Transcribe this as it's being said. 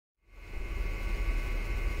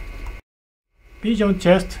Pigeon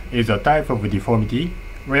chest is a type of deformity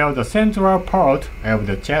where the central part of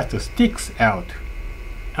the chest sticks out.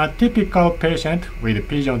 A typical patient with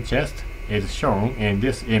pigeon chest is shown in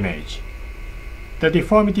this image. The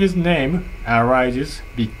deformity's name arises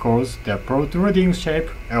because the protruding shape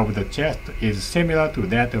of the chest is similar to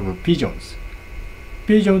that of pigeons.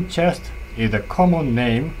 Pigeon chest is a common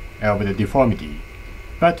name of the deformity,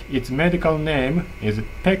 but its medical name is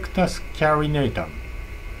pectus carinatum.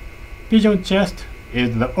 Pigeon chest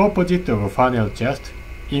is the opposite of funnel chest,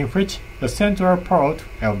 in which the central part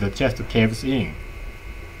of the chest caves in.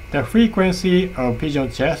 The frequency of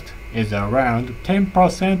pigeon chest is around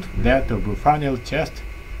 10% that of funnel chest,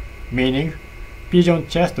 meaning pigeon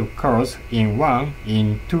chest occurs in 1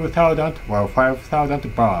 in 2,000 or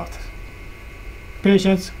 5,000 births.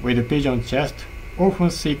 Patients with pigeon chest often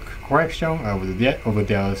seek correction of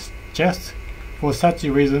their chests for such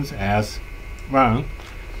reasons as 1.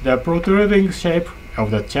 The protruding shape of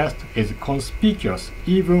the chest is conspicuous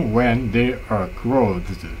even when they are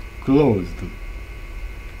closed.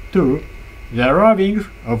 2. The rubbing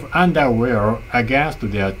of underwear against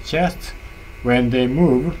their chests when they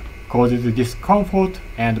move causes discomfort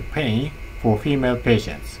and pain for female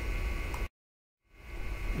patients.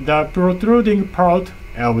 The protruding part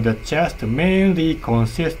of the chest mainly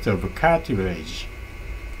consists of cartilage.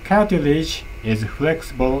 Cartilage is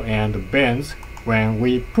flexible and bends when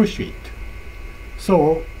we push it.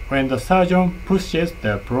 So, when the surgeon pushes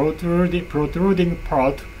the protruding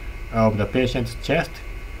part of the patient's chest,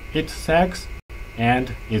 it sags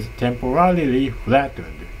and is temporarily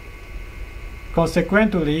flattened.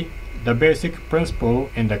 Consequently, the basic principle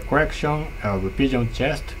in the correction of pigeon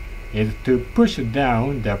chest is to push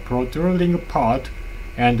down the protruding part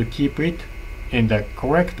and keep it in the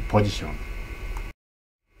correct position.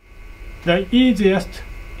 The easiest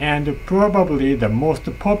and probably the most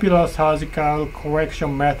popular surgical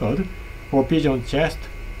correction method for pigeon chest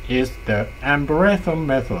is the abrasion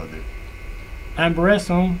method.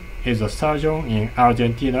 Abrasion is a surgeon in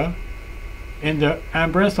Argentina. In the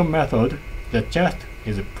abrasion method, the chest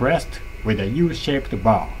is pressed with a U-shaped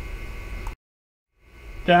bar.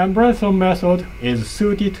 The abrasion method is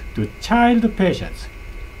suited to child patients,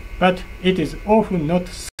 but it is often not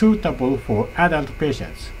suitable for adult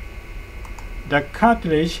patients. The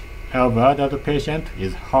cartilage of adult patient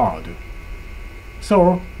is hard,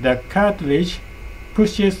 so the cartilage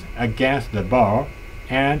pushes against the bar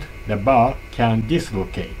and the bar can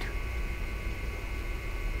dislocate.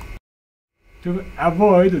 To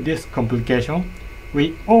avoid this complication,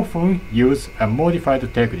 we often use a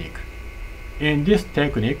modified technique. In this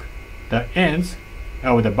technique, the ends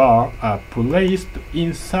of the bar are placed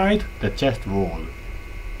inside the chest wall.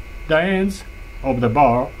 The ends of the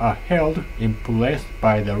bar are held in place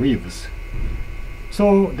by the ribs,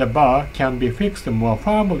 so the bar can be fixed more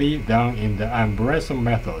firmly than in the abrasion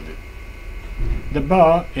method. The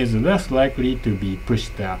bar is less likely to be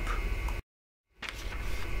pushed up.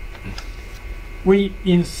 We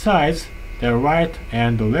incise the right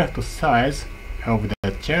and left sides of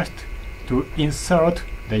the chest to insert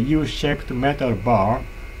the U-shaped metal bar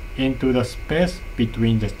into the space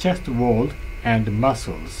between the chest wall and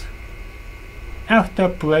muscles. After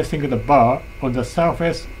placing the bar on the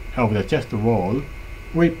surface of the chest wall,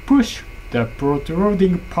 we push the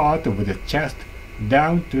protruding part of the chest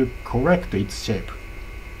down to correct its shape.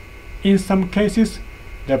 In some cases,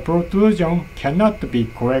 the protrusion cannot be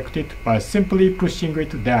corrected by simply pushing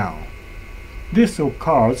it down. This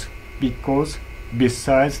occurs because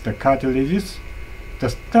besides the cartilages, the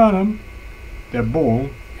sternum, the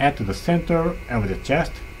bone at the center of the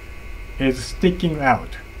chest, is sticking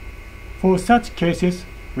out. For such cases,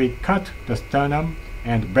 we cut the sternum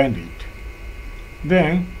and bend it.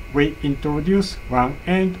 Then we introduce one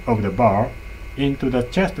end of the bar into the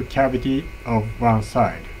chest cavity of one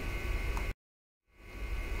side.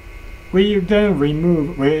 We then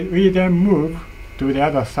move to the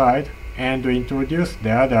other side and introduce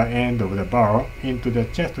the other end of the bar into the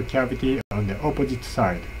chest cavity on the opposite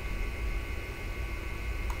side.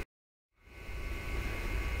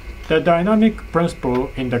 The dynamic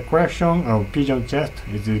principle in the correction of pigeon chest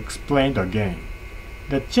is explained again.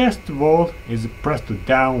 The chest wall is pressed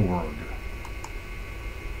downward.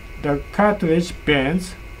 The cartilage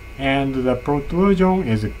bends and the protrusion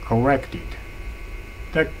is corrected.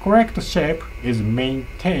 The correct shape is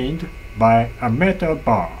maintained by a metal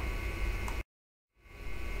bar.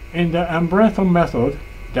 In the abrasion method,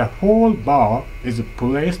 the whole bar is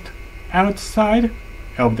placed outside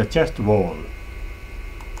of the chest wall,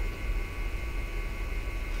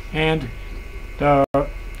 and the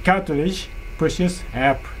cartilage pushes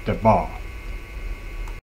up the bar.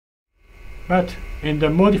 But in the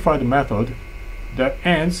modified method, the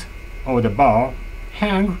ends of the bar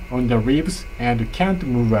hang on the ribs and can't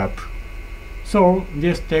move up. So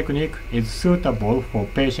this technique is suitable for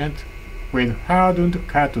patients with hardened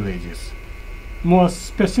cartilages, more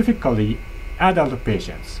specifically adult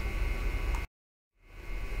patients.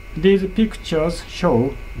 These pictures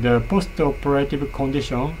show the postoperative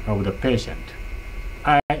condition of the patient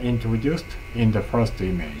I introduced in the first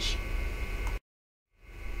image.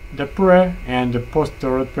 The pre- and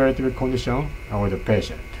postoperative condition of the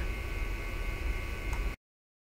patient.